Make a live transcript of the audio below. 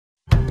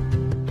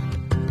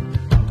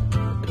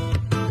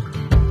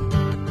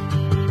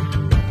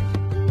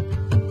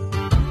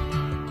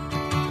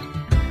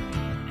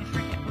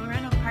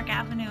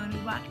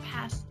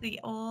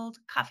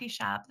old coffee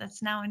shop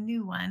that's now a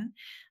new one.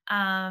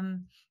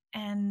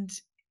 And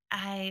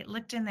I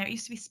looked in there. It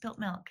used to be Spilt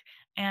Milk.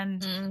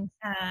 And Mm,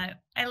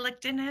 I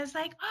looked in and I was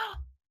like, oh,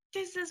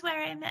 this is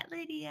where I met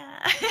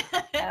Lydia.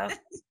 yep.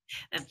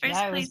 The Yeah,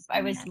 first place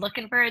I we was met.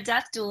 looking for a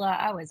death doula.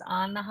 I was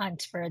on the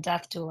hunt for a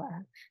death doula,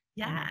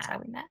 and that's Yeah. how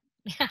we met.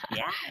 Yeah.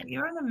 Yeah,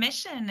 you're on a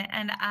mission.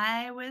 And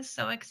I was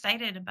so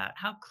excited about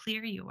how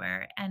clear you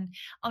were and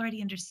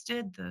already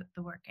understood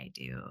the work I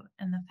do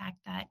and the fact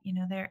that,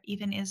 there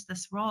even is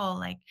this role.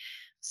 Like,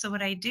 so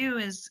what I do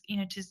is,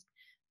 just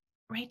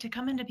right to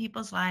come into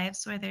people's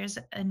lives where there's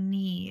a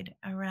need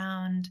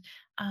around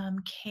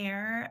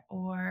care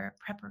or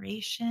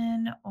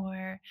preparation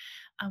or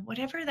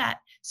whatever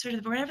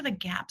the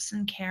gaps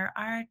in care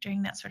are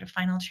during that sort of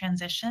final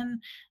transition.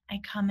 I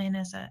come in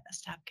as a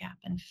stopgap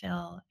and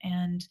fill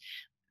and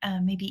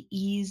maybe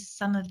ease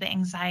some of the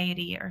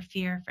anxiety or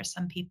fear for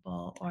some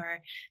people. Or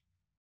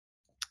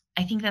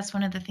I think that's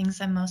one of the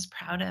things I'm most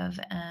proud of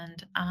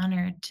and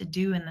honored to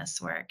do in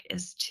this work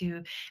is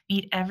to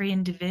meet every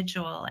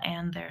individual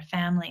and their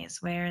families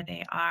where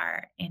they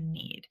are in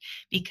need,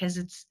 because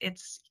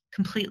it's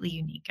completely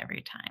unique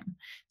every time.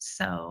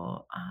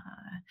 So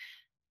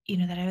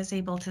that I was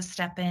able to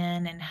step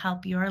in and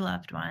help your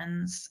loved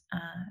ones,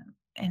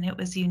 and it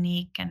was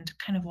unique, and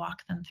kind of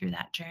walk them through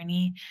that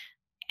journey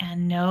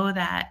and know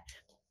that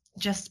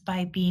just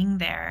by being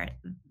there,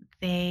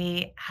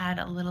 they had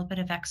a little bit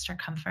of extra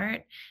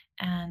comfort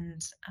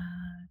and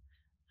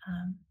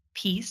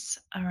peace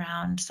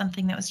around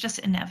something that was just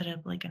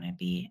inevitably going to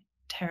be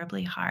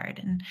terribly hard.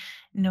 And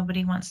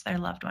nobody wants their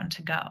loved one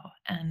to go.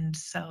 And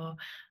so,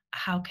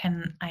 how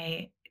can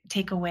I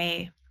take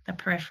away the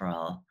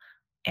peripheral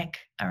ick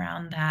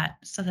around that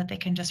so that they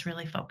can just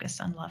really focus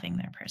on loving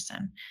their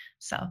person?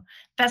 So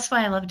that's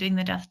why I love doing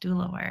the death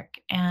doula work.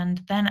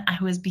 And then I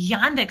was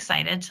beyond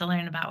excited to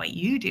learn about what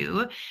you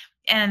do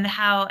and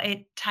how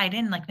it tied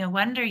in. Like, no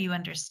wonder you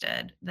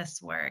understood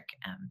this work,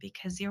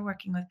 because you're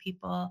working with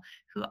people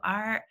who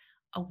are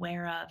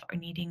aware of or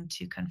needing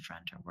to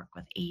confront or work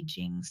with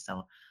aging.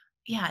 So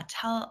yeah,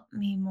 tell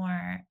me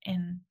more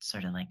in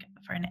sort of like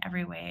for an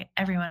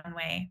everyone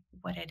way,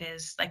 what it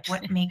is, like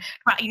what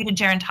brought you to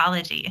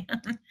gerontology.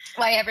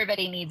 Why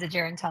everybody needs a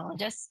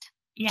gerontologist.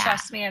 Yeah.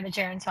 Trust me, I'm a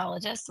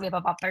gerontologist. We have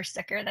a bumper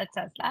sticker that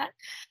says that.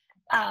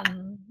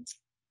 Um,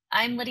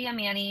 I'm Lydia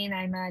Manning.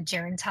 I'm a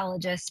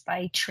gerontologist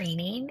by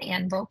training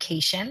and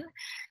vocation.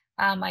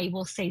 I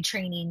will say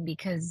training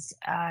because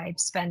I've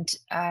spent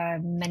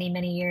many,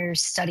 many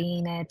years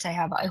studying it.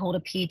 I hold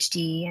a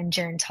Ph.D. in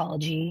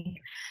gerontology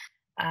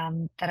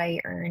that I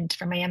earned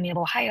from Miami of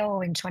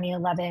Ohio in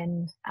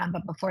 2011.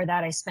 But before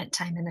that, I spent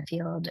time in the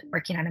field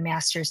working on a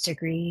master's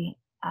degree.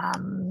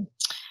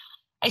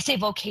 I say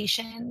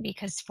vocation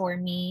because for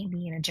me,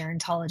 being a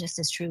gerontologist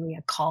is truly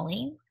a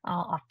calling.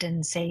 I'll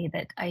often say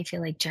that I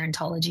feel like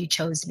gerontology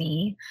chose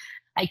me.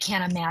 I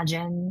can't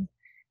imagine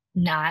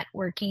not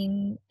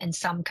working in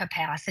some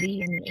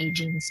capacity in the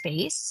aging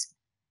space,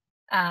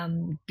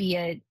 be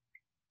it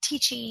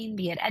teaching,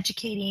 be it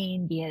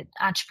educating, be it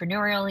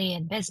entrepreneurially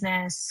in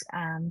business,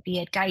 be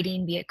it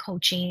guiding, be it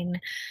coaching,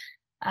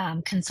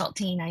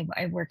 consulting.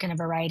 I work in a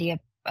variety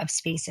of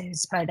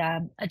spaces, but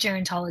a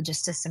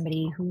gerontologist is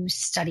somebody who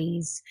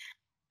studies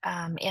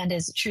and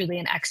is truly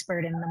an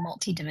expert in the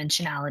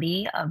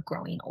multidimensionality of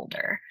growing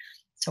older.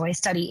 So I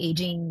study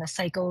aging, the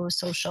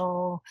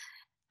psychosocial,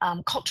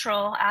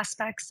 cultural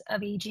aspects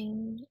of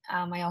aging.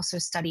 I also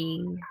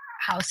study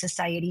how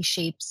society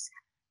shapes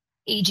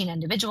aging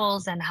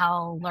individuals and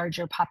how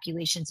larger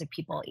populations of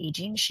people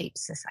aging shape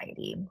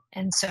society.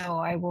 And so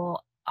I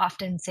will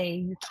often say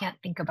you can't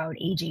think about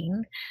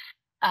aging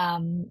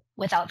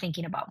without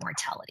thinking about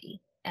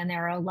mortality. And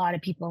there are a lot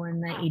of people in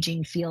the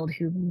aging field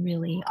who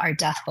really are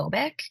death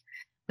phobic,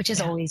 which has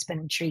Yeah. always been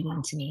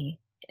intriguing to me.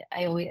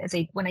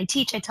 When I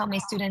teach, I tell my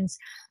students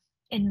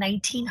in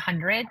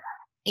 1900,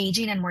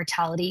 aging and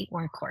mortality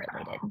weren't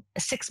correlated. A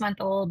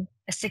 6-month-old,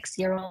 a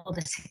 6-year-old,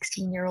 a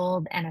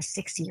 16-year-old, and a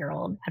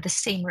 60-year-old had the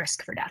same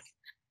risk for death,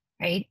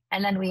 right?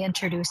 And then we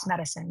introduced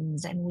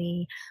medicines and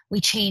we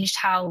changed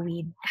how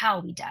we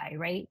die,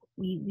 right?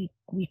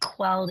 We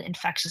quelled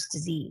infectious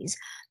disease.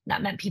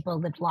 That meant people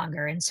lived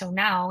longer. And so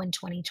now in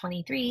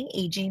 2023,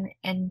 aging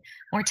and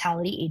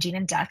mortality, aging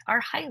and death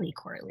are highly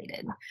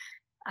correlated.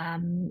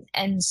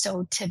 And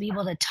so to be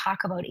able to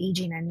talk about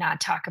aging and not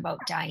talk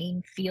about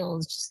dying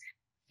feels,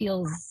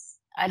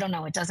 I don't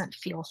know, it doesn't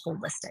feel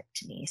holistic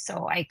to me.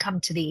 So I come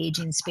to the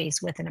aging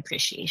space with an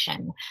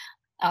appreciation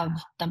of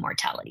the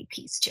mortality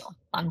piece too,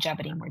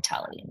 longevity,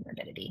 mortality, and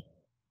morbidity.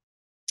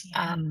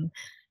 Yeah.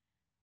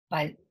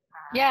 But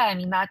yeah, I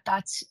mean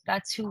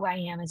that's who I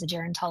am as a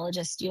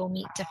gerontologist. You'll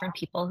meet different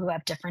people who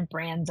have different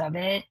brands of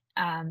it.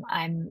 I'm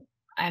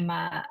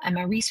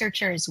a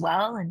researcher as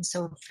well, and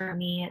so for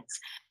me,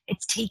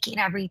 it's taking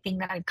everything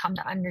that I've come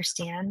to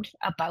understand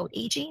about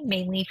aging,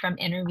 mainly from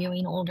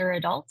interviewing older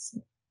adults,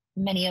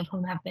 many of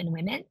whom have been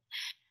women,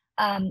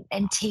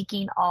 and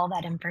taking all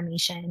that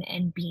information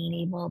and being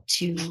able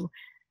to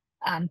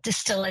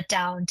distill it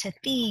down to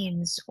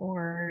themes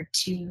or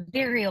to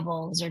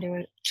variables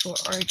or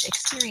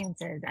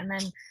experiences, and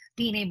then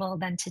being able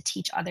then to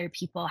teach other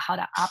people how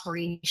to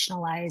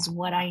operationalize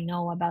what I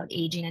know about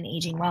aging and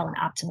aging well and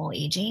optimal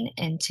aging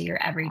into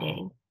your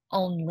everyday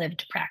own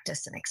lived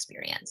practice and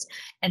experience.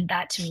 And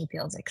that to me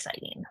feels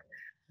exciting.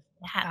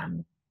 Yeah.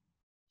 um,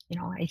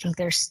 I think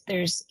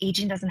there's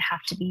aging doesn't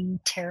have to be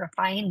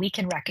terrifying. We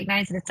can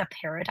recognize that it's a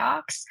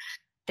paradox.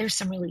 There's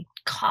some really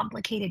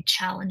complicated,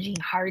 challenging,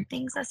 hard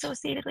things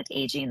associated with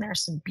aging. There are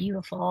some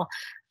beautiful,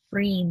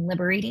 freeing,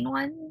 liberating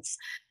ones.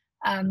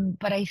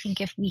 But I think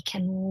if we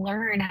can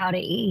learn how to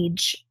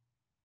age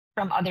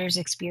from others'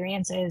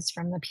 experiences,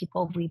 from the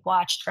people we've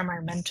watched, from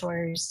our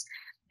mentors,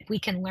 if we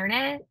can learn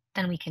it,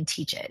 then we can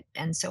teach it.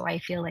 And so I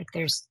feel like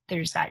there's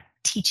that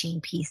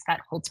teaching piece that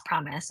holds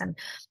promise. And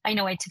I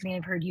know, Tiffany,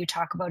 I've heard you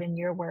talk about in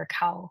your work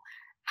how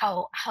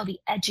the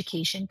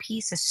education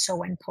piece is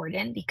so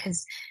important,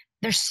 because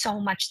there's so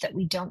much that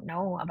we don't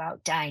know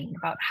about dying,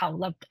 about how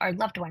our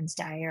loved ones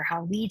die or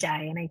how we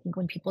die. And I think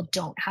when people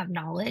don't have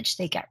knowledge,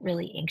 they get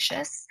really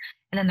anxious,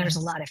 and then there's a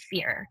Yes. lot of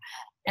fear.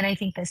 And I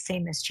think the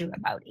same is true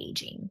about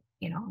aging.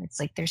 It's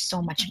like there's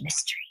so much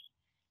mystery.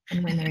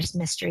 And when there's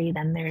mystery,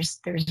 then there's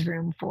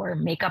room for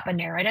make up a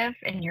narrative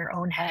in your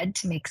own head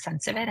to make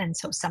sense of it. And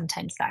so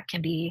sometimes that can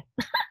be,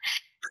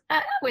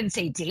 I wouldn't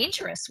say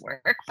dangerous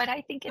work, but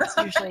I think it's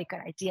usually a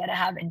good idea to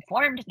have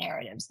informed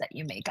narratives that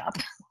you make up.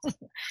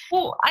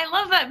 Well, I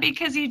love that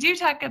because you do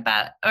talk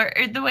about, or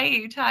the way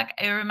you talk,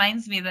 it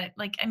reminds me that,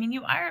 like, I mean,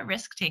 you are a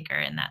risk taker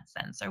in that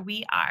sense, or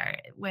we are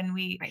when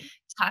we Right.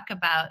 talk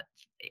about,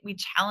 we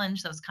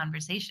challenge those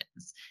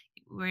conversations.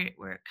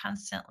 We're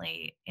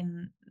constantly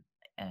in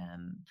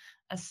um,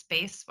 a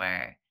space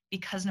where,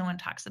 because no one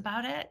talks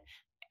about it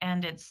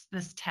and it's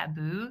this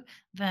taboo,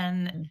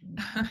 then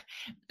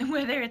Mhm.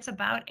 whether it's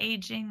about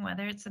aging,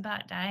 whether it's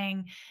about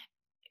dying,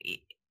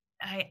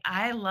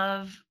 I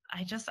love,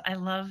 I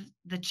love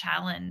the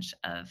challenge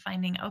of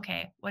finding,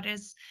 okay,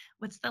 what's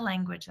the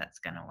language that's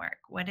going to work?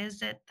 What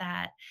is it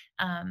that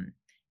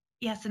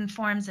yes,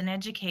 informs and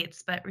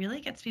educates, but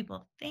really gets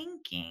people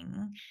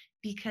thinking,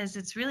 because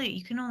it's really,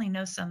 you can only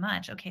know so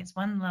much. Okay, it's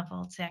one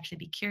level to actually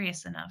be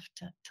curious enough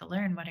to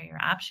learn what are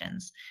your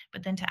options,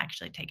 but then to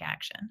actually take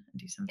action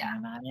and do something Yeah.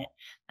 about it.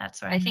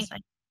 That's where I I'm think, just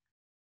like,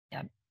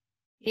 yeah,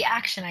 the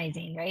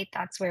actionizing, right?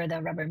 That's where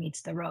the rubber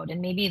meets the road. And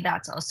maybe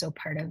that's also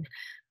part of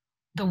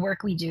the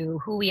work we do,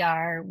 who we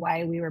are,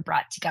 why we were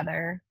brought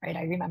together, right?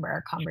 I remember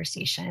our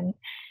conversation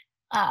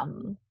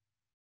um,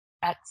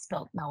 at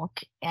Spilt Milk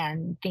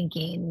and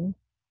thinking,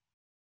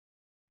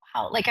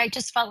 how, like, I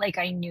just felt like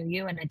I knew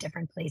you in a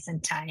different place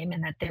and time,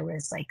 and that there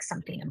was like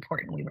something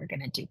important we were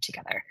going to do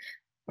together,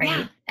 yeah,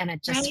 right? And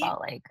it just right.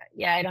 felt like,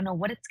 yeah, I don't know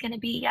what it's going to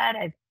be yet.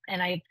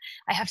 I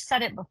have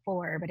said it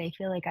before, but I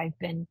feel like I've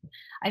been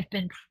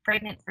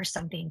pregnant for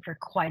something for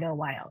quite a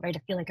while, right? I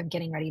feel like I'm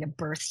getting ready to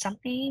birth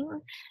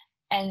something,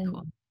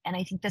 Cool. and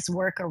I think this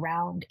work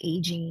around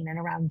aging and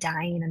around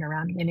dying and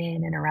around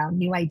women and around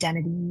new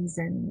identities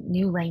and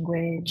new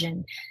language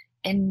and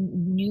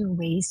new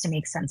ways to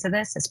make sense of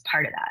this is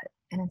part of that.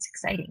 And it's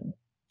exciting.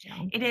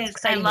 It It's is. I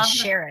exciting to love that,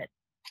 share it.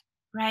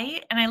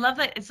 right? And I love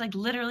that it's like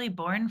literally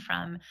born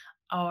from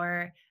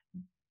our,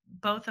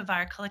 both of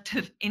our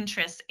collective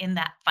interests in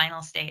that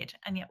final stage,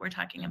 and yet we're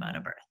talking about a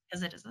Mhm. birth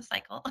because it is a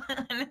cycle.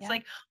 And it's Yeah.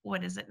 like,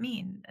 what does it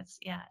mean? It's,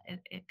 yeah,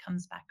 it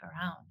comes back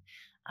around.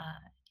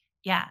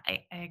 Yeah,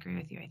 I agree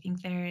with you. I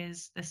think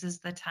this is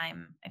the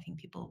time I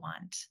think people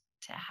want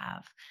to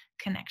have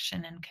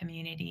connection and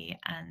community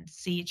and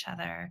see each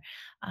other.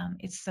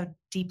 It's so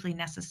deeply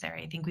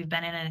necessary. I think we've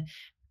been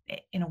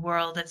in a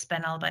world that's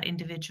been all about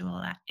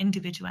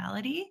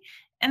individuality,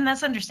 and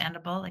that's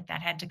understandable. Like,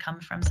 that had to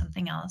come from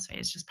something else, right?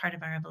 It's just part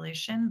of our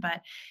evolution.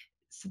 But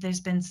so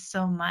there's been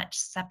so much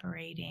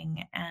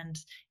separating and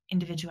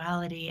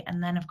individuality,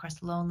 and then of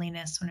course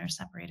loneliness when we're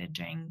separated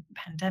during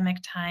pandemic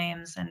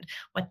times, and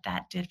what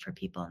that did for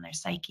people and their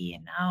psyche.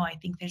 And now I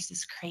think there's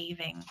this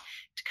craving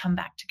to come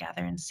back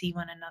together and see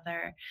one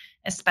another,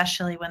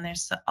 especially when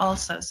there's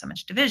also so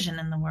much division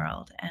in the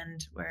world,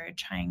 and we're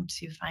trying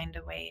to find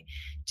a way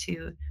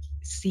to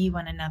see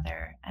one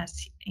another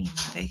as,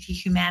 the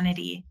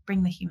humanity,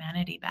 bring the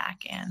humanity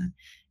back in.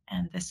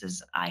 And this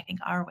is, I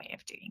think, our way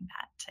of doing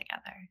that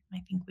together.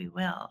 I think we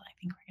will. I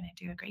think we're going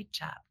to do a great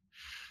job.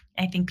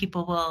 I think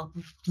people will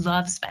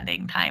love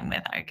spending time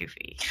with our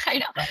goofy. I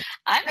know.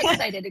 I'm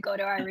excited to go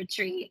to our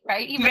retreat,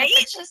 right? Even if Right?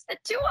 it's just the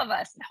two of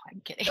us. No, I'm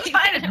kidding. It's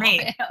fine with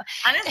me. It'll,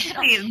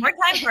 Honestly, more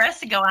time for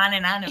us to go on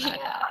and on about it.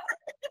 yeah.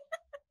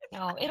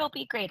 No, it'll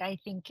be great. I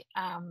think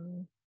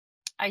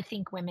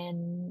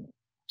women,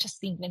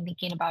 just even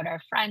thinking about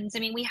our friends. I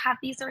mean, we have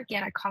these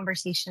organic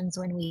conversations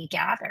when we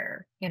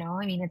gather, I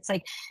mean, it's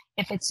like,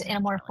 if it's in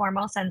a more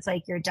formal sense,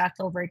 like your death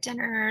over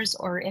dinners,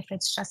 or if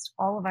it's just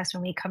all of us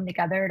when we come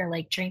together to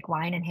like drink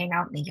wine and hang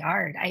out in the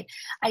yard. I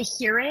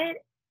hear it.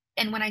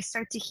 And when I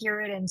start to hear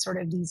it in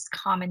sort of these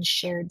common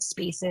shared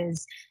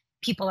spaces,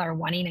 people are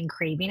wanting and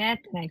craving it.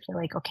 And I feel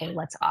like, okay,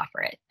 let's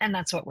offer it. And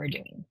that's what we're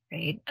doing,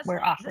 right? That's We're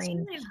it. This offering.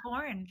 really is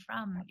born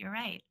from, you're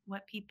right,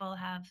 what people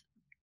have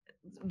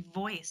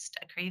voiced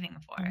a craving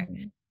for.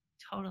 Mm-hmm.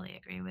 Totally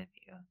agree with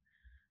you.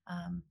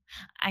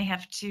 I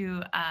have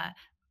to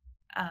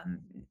um,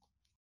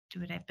 do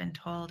what I've been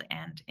told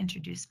and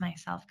introduce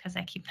myself because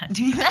I keep not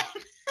doing that.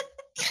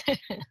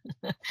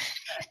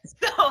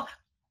 So,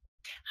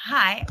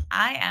 hi,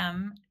 I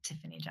am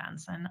Tiffany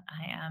Johnson.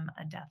 I am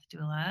a death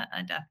doula,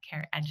 a death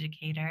care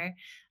educator,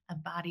 a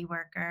body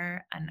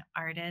worker, an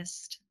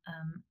artist,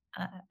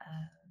 a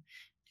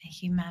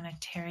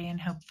humanitarian,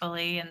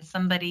 hopefully, and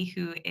somebody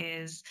who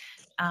is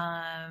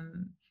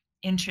um,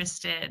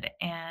 interested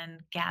in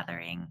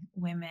gathering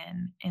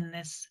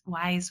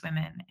wise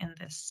women in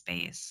this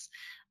space.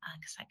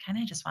 Because I kind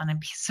of just want to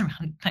be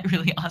surrounded by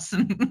really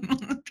awesome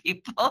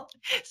people.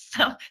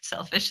 So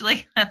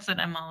selfishly, that's what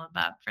I'm all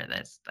about for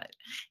this. But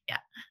yeah,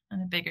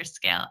 on a bigger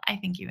scale, I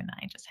think you and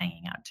I just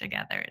hanging out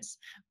together is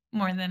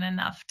more than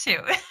enough too.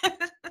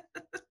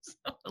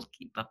 So we'll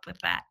keep up with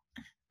that.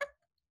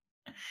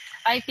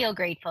 I feel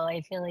grateful.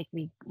 I feel like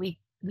we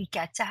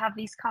get to have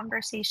these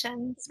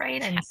conversations,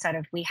 right? Instead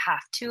of we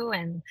have to.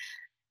 And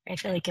I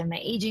feel like in the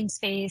aging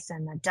space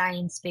and the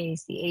dying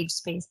space, the age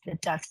space, the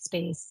death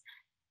space,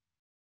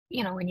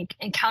 when you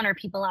encounter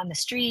people on the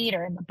street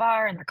or in the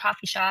bar, in the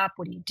coffee shop,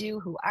 what do you do?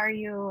 Who are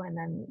you? And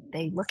then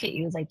they look at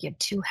you like you have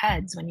two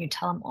heads when you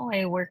tell them, oh,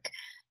 I work,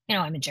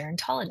 I'm a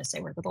gerontologist. I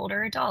work with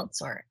older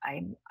adults, or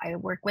I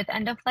work with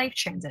end of life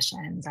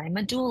transitions. I'm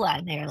a doula.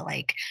 And they're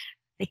like,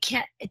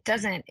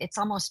 it's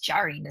almost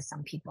jarring to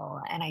some people.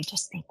 And I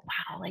just think,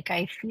 wow, like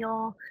I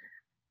feel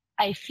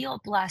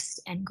blessed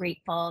and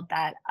grateful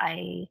that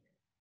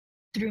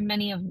through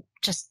many of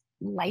just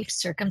life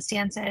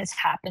circumstances,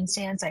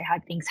 happenstance, I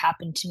had things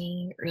happen to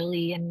me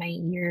early in my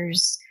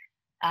years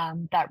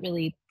that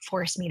really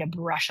forced me to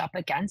brush up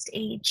against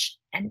age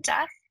and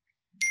death.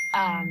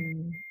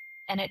 And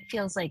it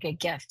feels like a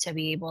gift to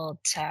be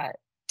able to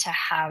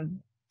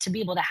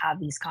have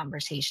these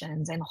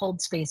conversations and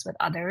hold space with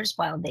others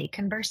while they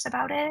converse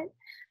about it.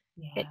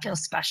 Yeah. It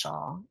feels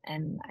special.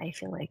 And I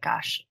feel like,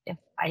 gosh, if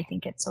I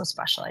think it's so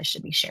special, I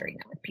should be sharing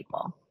it with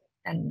people.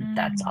 And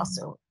that's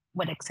also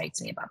what excites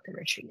me about the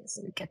retreat, is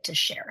that we get to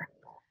share.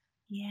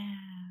 Yeah,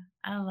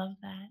 I love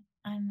that.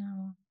 I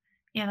know.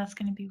 Yeah, that's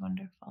going to be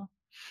wonderful.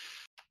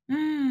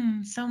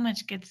 So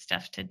much good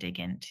stuff to dig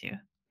into.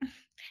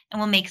 And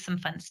we'll make some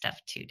fun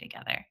stuff too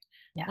together.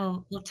 Yeah.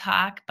 We'll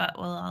talk, but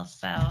we'll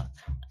also,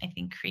 I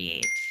think,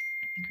 create.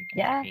 I think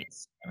we're going to create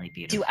really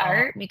beautiful. Do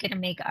art. We're going to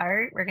make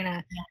art. We're going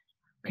to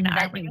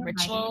invent new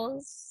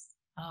rituals.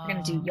 We're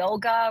going to do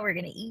yoga. We're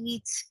going to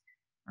eat,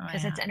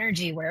 because it's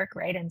energy work,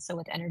 right? And so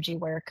with energy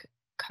work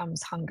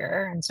comes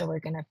hunger. And so we're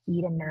going to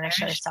feed and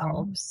nourish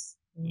ourselves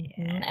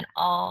in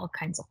all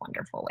kinds of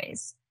wonderful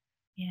ways.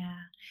 Yeah.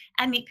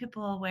 And meet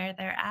people where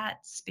they're at,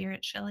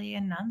 spiritually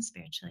and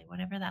non-spiritually,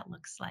 whatever that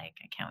looks like.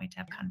 I can't wait to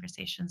have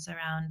conversations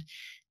around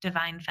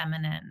divine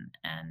feminine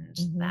and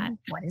that.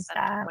 What is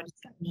that? What does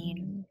that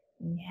mean?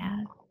 Yeah.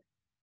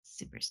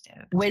 Super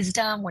stoked.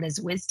 Wisdom. What does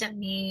wisdom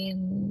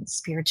mean?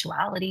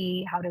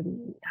 Spirituality. How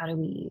do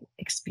we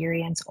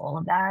experience all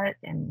of that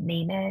and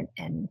name it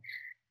and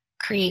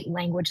create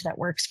language that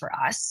works for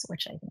us,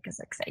 which I think is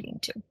exciting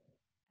too.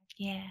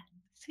 Yeah.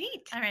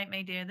 Sweet. All right,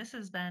 my dear. This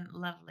has been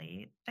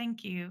lovely.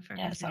 Thank you for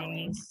visiting.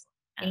 Always.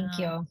 Thank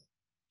you.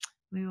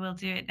 We will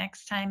do it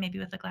next time, maybe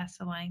with a glass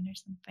of wine or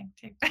something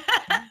too.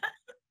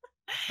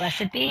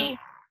 Blessed be.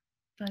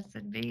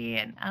 Blessed be.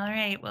 And all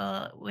right.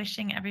 Well,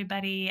 wishing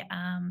everybody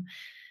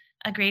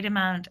a great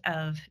amount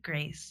of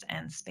grace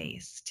and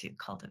space to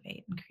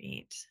cultivate and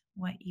create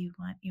what you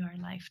want your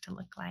life to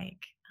look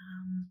like.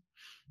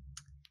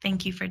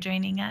 Thank you for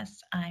joining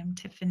us. I'm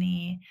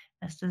Tiffany.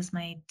 This is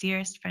my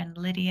dearest friend,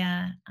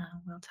 Lydia.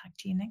 We'll talk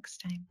to you next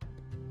time.